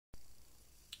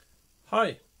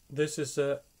Hi, this is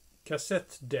a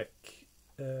cassette deck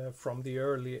from the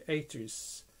early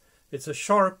 80s. It's a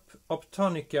Sharp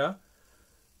Optonica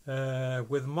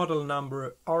with model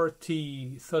number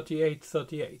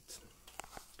RT-3838.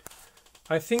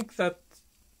 I think that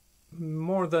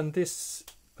more than this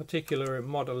particular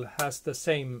model has the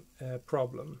same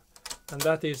problem, and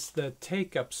that is the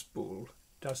take-up spool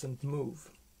doesn't move.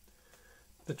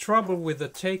 The trouble with the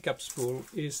take-up spool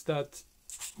is that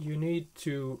you need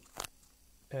to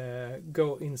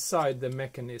go inside the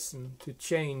mechanism to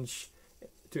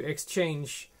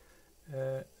exchange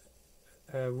a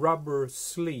rubber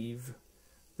sleeve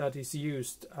that is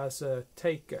used as a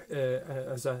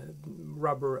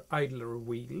rubber idler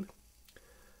wheel.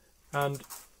 And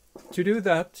to do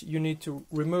that, you need to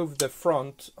remove the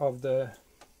front of the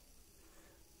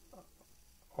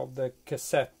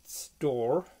cassette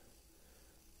door,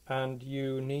 and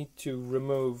you need to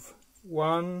remove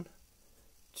 1,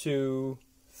 2,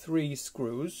 3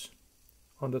 screws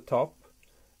on the top,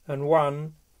 and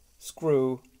 1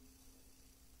 screw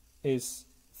is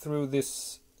through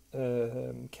this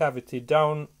cavity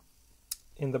down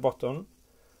in the bottom.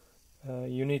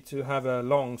 You need to have a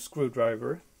long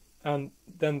screwdriver, and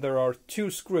then there are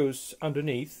 2 screws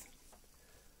underneath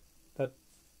that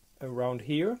around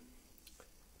here.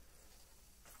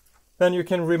 Then you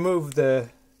can remove the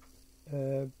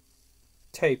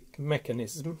tape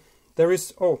mechanism.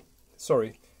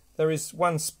 There is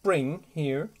one spring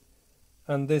here,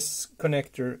 and this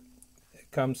connector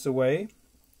comes away.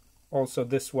 Also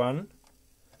this one.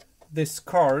 This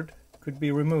card could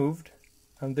be removed,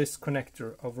 and this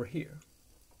connector over here.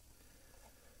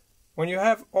 When you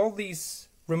have all these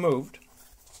removed,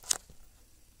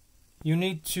 you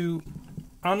need to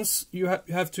you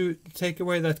have to take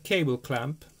away that cable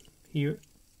clamp here,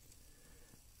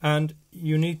 and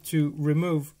you need to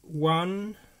remove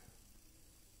 1,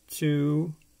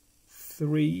 2,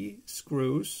 3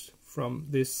 screws from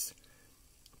this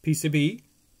PCB,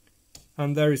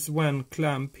 and there is 1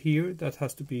 clamp here that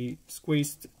has to be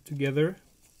squeezed together.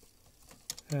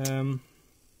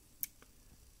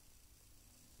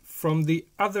 From the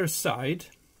other side,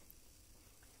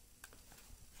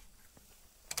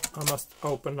 I must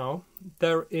open now,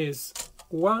 there is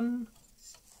 1,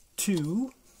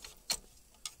 2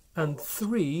 and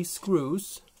 3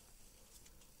 screws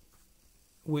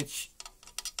which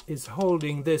is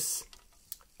holding this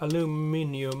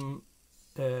aluminium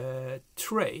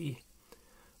tray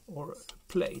or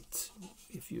plate,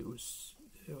 if you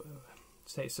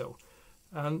say so,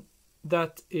 and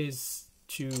that is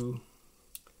to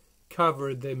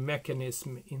cover the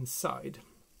mechanism inside.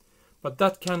 But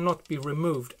that cannot be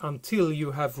removed until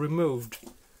you have removed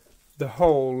the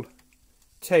whole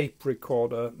tape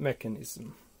recorder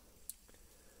mechanism.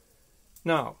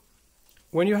 Now,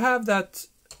 when you have that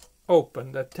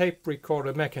open, the tape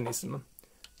recorder mechanism,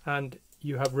 and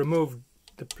you have removed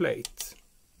the plate,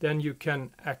 then you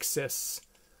can access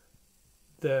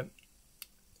the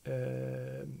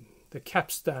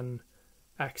capstan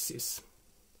axis,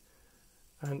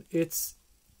 and it's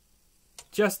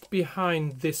just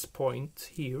behind this point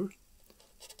here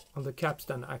on the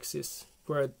capstan axis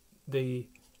where the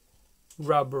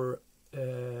rubber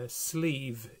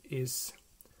sleeve is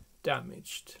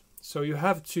damaged. So you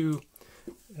have to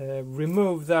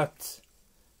remove that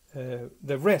the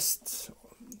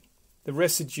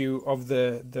residue of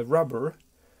the rubber,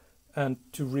 and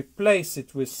to replace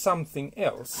it with something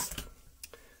else.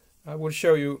 I will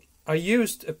show you. I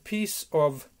used a piece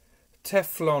of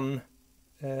teflon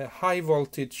high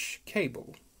voltage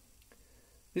cable.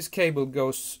 This cable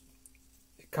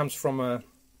comes from a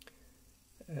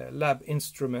lab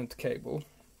instrument cable,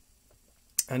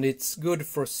 and it's good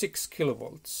for 6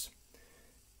 kilovolts,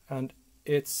 and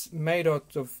it's made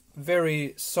out of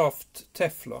very soft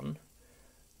teflon,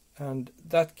 and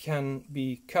that can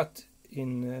be cut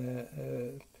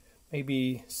in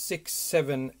maybe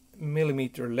 6-7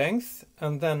 millimeter length,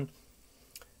 and then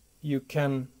you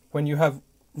can, when you have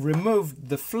removed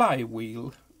the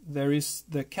flywheel, there is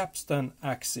the capstan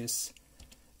axis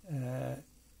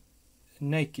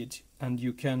naked, and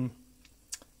you can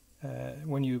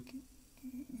when you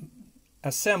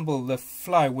assemble the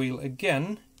flywheel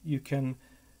again, you can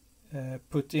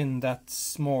put in that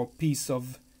small piece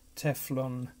of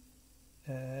teflon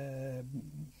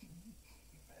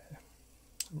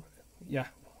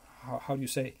how do you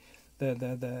say,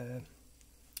 that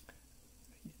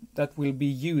will be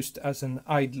used as an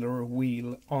idler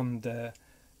wheel on the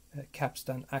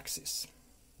capstan axis.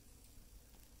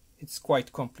 It's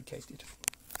quite complicated.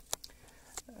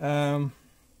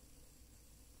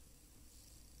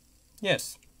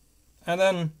 Yes, and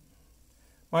then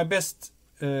my best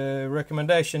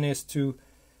recommendation is to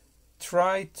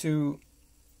try to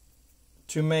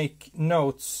make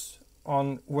notes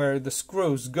on where the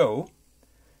screws go,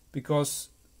 because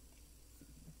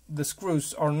the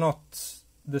screws are not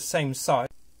the same size.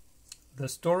 The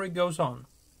story goes on.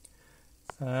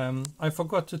 I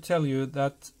forgot to tell you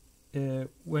that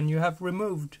when you have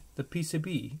removed the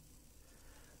PCB,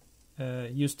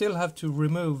 you still have to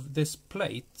remove this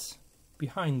plate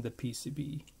behind the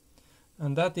PCB,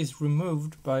 and that is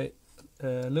removed by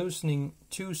loosening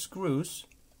 2 screws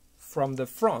from the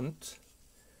front,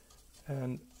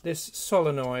 and this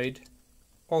solenoid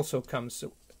also comes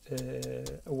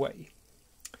away.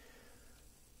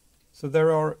 So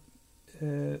there are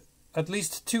at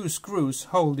least 2 screws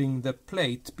holding the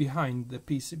plate behind the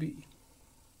PCB.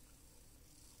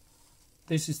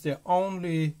 This is the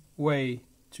only way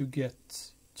to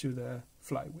get to the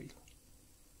flywheel.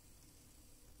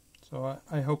 So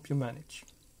I hope you manage.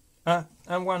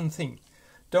 And one thing,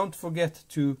 don't forget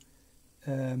to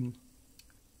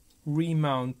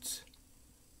remount.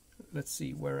 Let's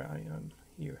see where I am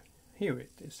here. Here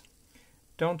it is.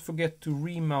 Don't forget to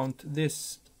remount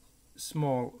this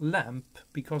small lamp,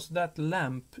 because that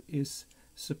lamp is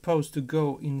supposed to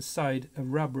go inside a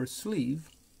rubber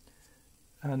sleeve,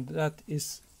 and that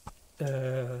is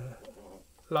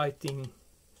lighting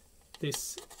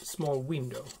this small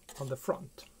window on the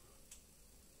front.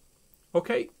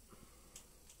 Okay,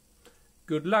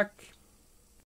 good luck.